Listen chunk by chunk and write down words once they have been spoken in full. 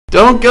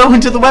Don't go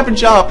into the weapon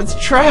shop! It's a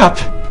trap!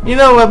 You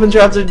know weapon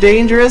traps are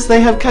dangerous. They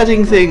have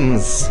cutting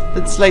things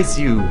that slice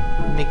you,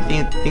 make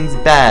things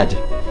bad.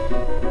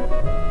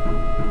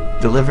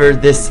 Deliver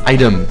this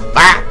item.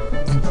 Ah!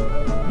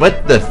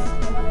 What the?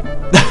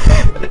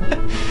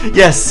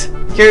 Yes,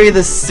 carry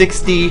the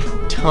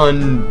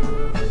 60-ton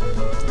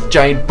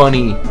giant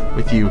bunny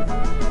with you.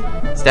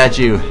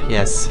 Statue,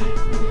 yes.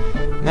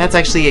 And that's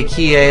actually a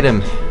key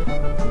item.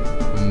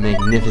 A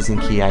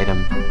magnificent key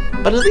item.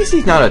 But at least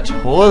he's not a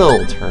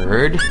total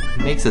turd. It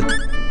makes it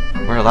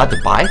we're allowed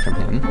to buy from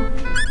him.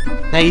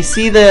 Now you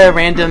see the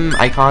random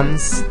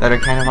icons that are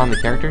kind of on the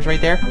characters right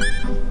there?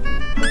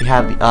 You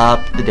have the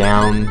up, the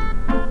down,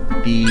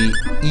 the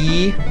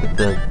E with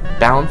the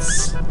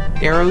bounce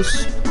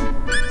arrows.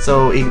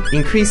 So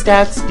increase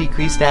stats,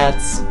 decrease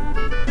stats,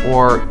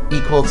 or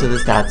equal to the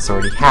stats you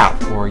already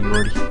have, or you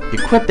already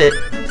equip it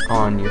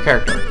on your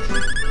character.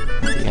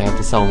 See, I have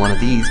to sell one of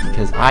these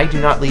because I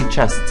do not leave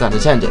chests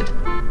unattended.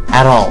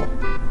 At all.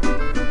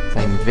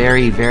 I'm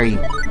very, very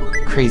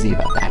crazy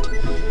about that.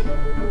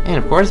 And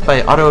of course,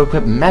 by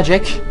auto-equip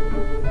magic,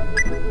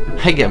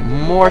 I get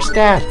more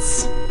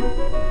stats.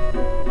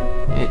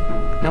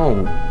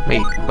 No,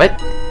 wait,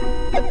 what?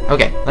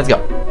 Okay, let's go.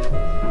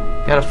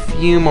 Got a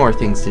few more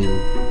things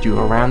to do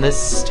around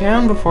this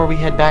town before we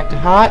head back to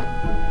Hot.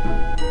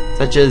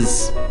 Such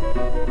as...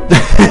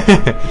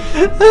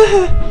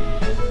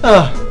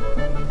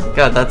 Oh,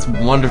 God, that's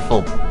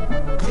wonderful.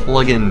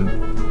 Plug-in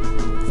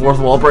fourth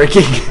wall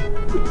breaking.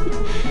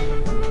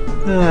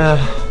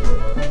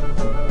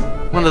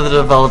 One of the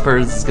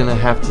developers is gonna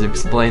have to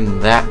explain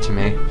that to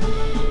me.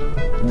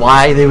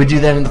 Why they would do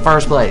that in the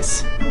first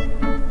place.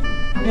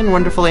 And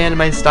wonderful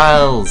anime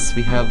styles.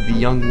 We have the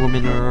young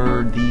woman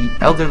or the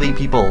elderly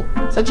people,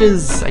 such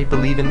as I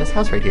believe in this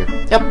house right here.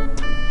 Yep.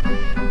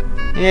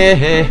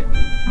 Yeah.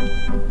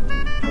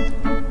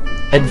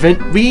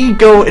 We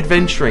go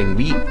adventuring.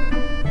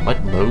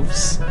 What,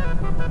 loaves?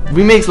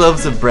 We make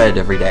loaves of bread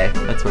every day.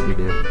 That's what we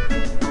do.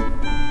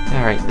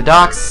 Alright, the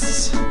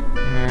docks.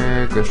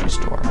 Grocery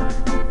store.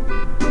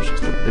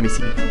 Let me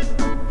see.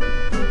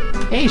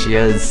 Hey, she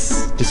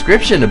has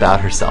description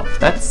about herself.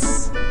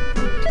 That's...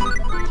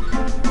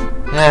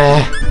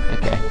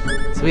 okay.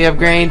 So we have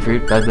grain,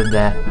 fruit, blah blah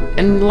blah.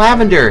 And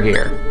lavender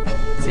here.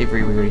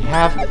 Savory we already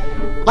have.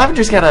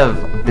 Lavender's kind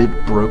of a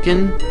bit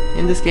broken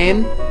in this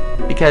game,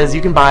 because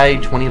you can buy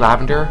 20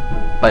 lavender,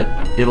 but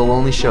it'll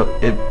only show...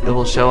 It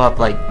will show up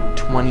like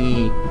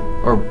 20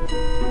 or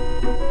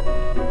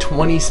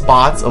 20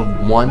 spots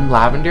of one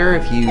lavender,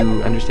 if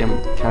you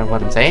understand kind of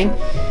what I'm saying.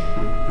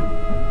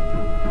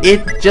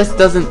 It just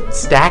doesn't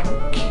stack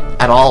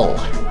at all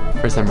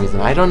for some reason.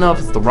 I don't know if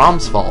it's the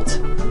ROM's fault.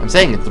 I'm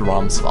saying it's the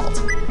ROM's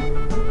fault.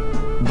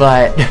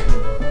 But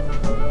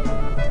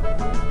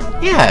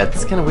yeah,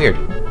 it's kind of weird.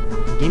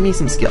 Give me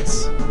some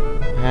skills.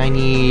 I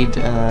need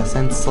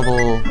sense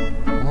level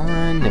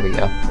 1. There we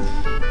go.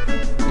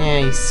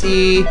 And you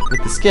see,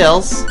 with the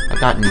skills, I've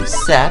got new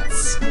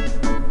sets.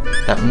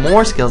 That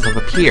more skills have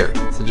appeared,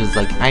 such as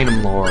like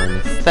item lore and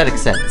aesthetic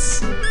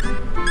sense.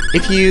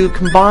 If you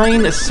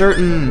combine a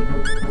certain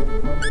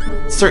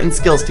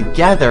skills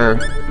together,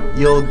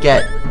 you'll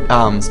get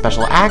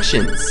special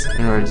actions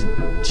in order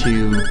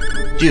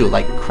to do,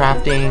 like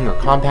crafting or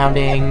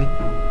compounding,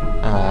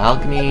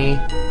 alchemy.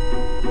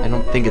 I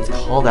don't think it's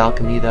called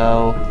alchemy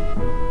though.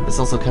 There's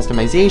also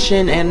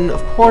customization, and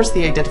of course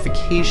the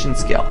identification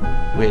skill,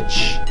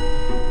 which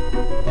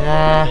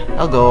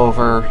I'll go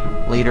over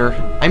later.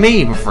 I may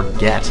even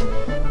forget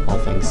all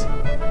things.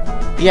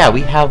 But yeah,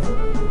 we have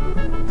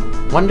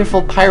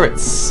wonderful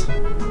pirates.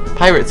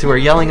 Pirates who are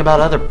yelling about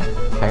other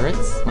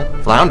pirates? What?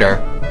 Flounder?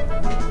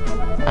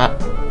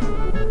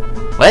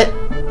 What?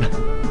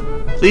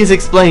 Please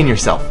explain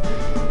yourself.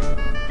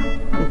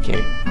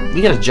 Okay,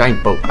 we got a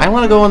giant boat. I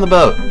want to go on the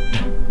boat.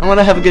 I want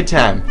to have a good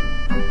time.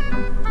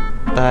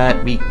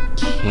 But we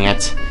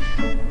can't.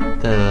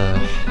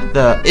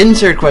 The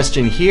insert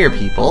question here,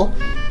 people.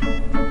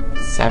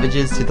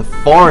 Savages to the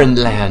foreign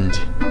land.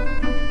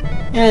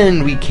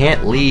 And we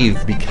can't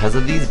leave because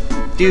of these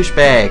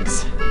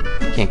douchebags.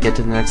 Can't get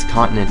to the next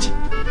continent.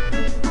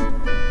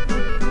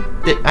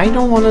 I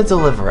don't want to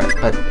deliver it,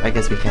 but I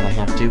guess we kind of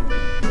have to.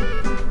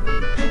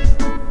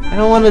 I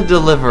don't want to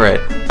deliver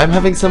it. I'm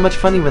having so much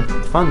fun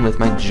with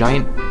my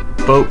giant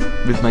boat,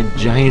 with my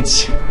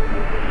giant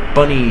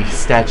bunny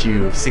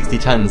statue of 60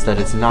 tons that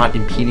it's not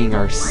impeding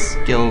our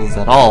skills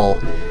at all.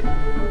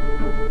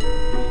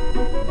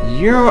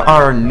 You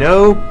are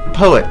no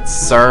poet,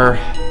 sir.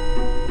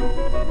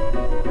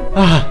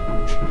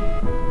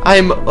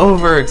 I'm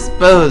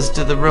overexposed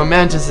to the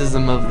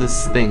romanticism of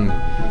this thing,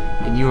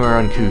 and you are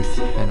uncouth.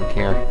 I don't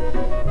care.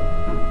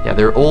 Yeah,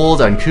 they're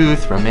old,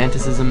 uncouth,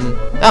 romanticism.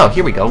 Oh,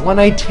 here we go.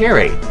 One-eyed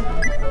Terry.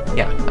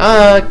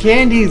 Yeah.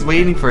 Candy's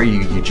waiting for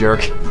you, you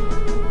jerk.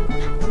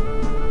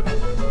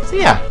 So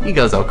yeah, he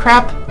goes, oh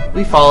crap.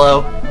 We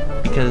follow,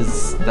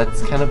 because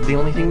that's kind of the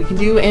only thing we can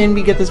do, and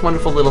we get this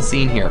wonderful little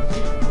scene here.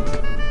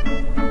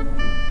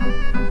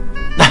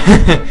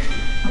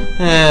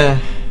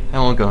 I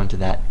won't go into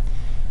that.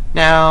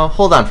 Now,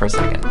 hold on for a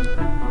second.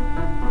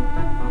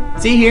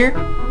 See here?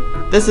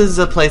 This is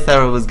a place that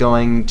I was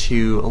going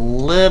to a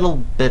little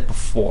bit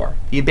before.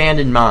 The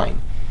abandoned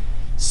mine.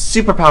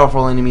 Super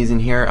powerful enemies in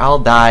here. I'll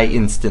die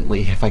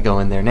instantly if I go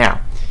in there now.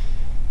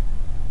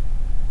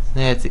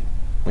 Let's see.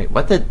 Wait,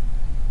 what the...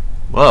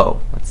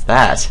 Whoa, what's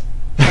that?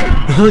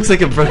 It looks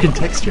like a broken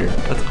texture.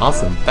 That's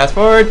awesome. Fast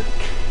forward!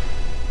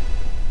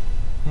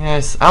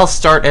 Yes, I'll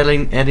start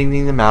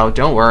editing them out,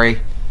 don't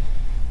worry.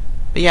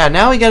 But yeah,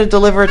 now we gotta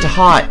deliver it to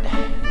hot.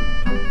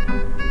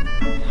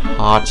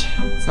 Hot.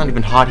 It's not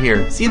even hot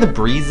here. See the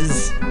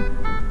breezes?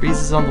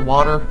 Breezes on the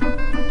water?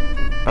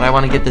 But I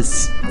want to get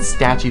this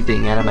statue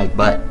thing out of my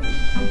butt.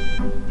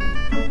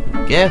 Here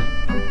we go.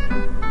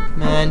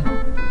 Come on.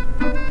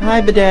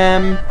 Hi,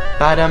 Badam.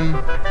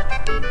 Badam.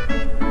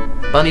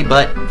 Bunny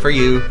butt for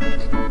you.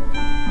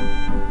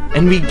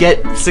 And we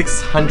get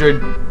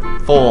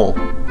 600 full.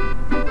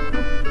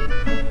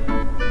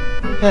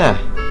 Huh.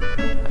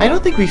 I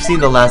don't think we've seen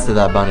the last of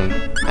that bunny.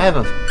 I have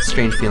a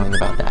strange feeling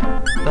about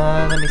that.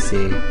 Let me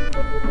see.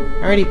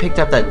 I already picked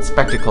up that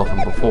spectacle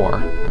from before.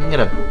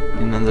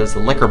 And then there's the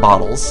liquor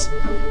bottles.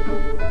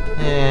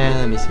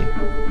 Let me see.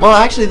 Well,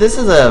 actually, this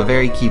is a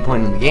very key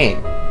point in the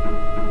game.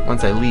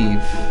 Once I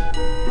leave.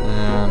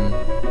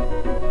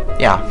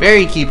 Yeah,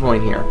 very key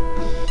point here.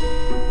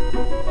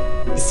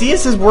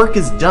 Cius' work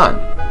is done.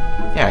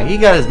 Yeah, he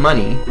got his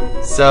money,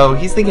 so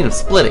he's thinking of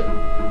splitting.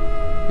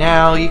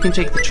 Now, you can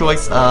take the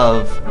choice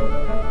of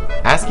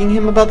asking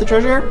him about the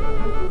treasure,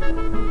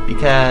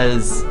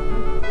 because,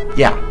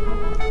 yeah,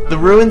 the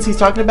ruins he's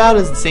talking about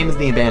is the same as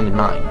the abandoned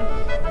mine.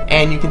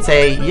 And you can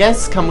say,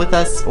 yes, come with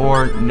us,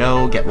 or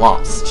no, get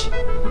lost.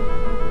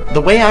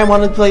 The way I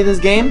want to play this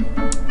game,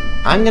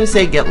 I'm going to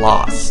say get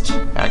lost,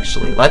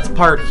 actually. Let's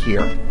part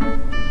here.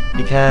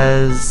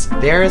 Because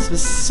there is a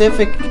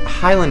specific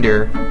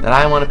Highlander that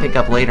I want to pick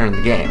up later in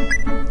the game.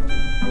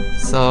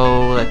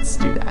 So, let's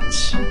do that.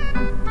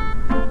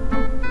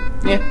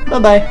 Yeah,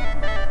 bye-bye.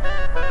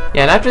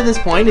 Yeah, and after this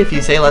point, if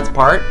you say let's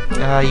part,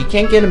 you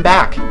can't get him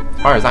back,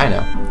 as far as I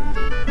know.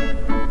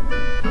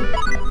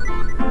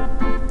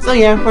 So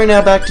yeah, we're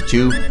now back to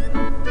 2.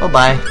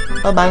 Bye-bye.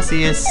 Bye-bye,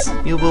 Cius.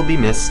 You will be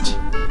missed.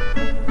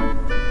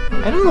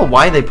 I don't know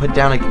why they put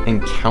down an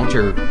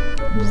encounter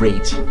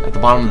rate at the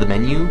bottom of the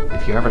menu,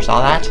 if you ever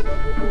saw that.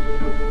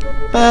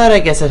 But I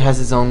guess it has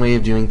its own way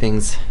of doing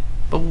things.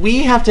 But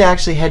we have to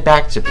actually head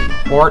back to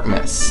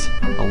Portmas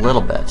a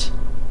little bit.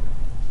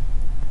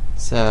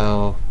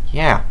 So,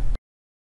 yeah.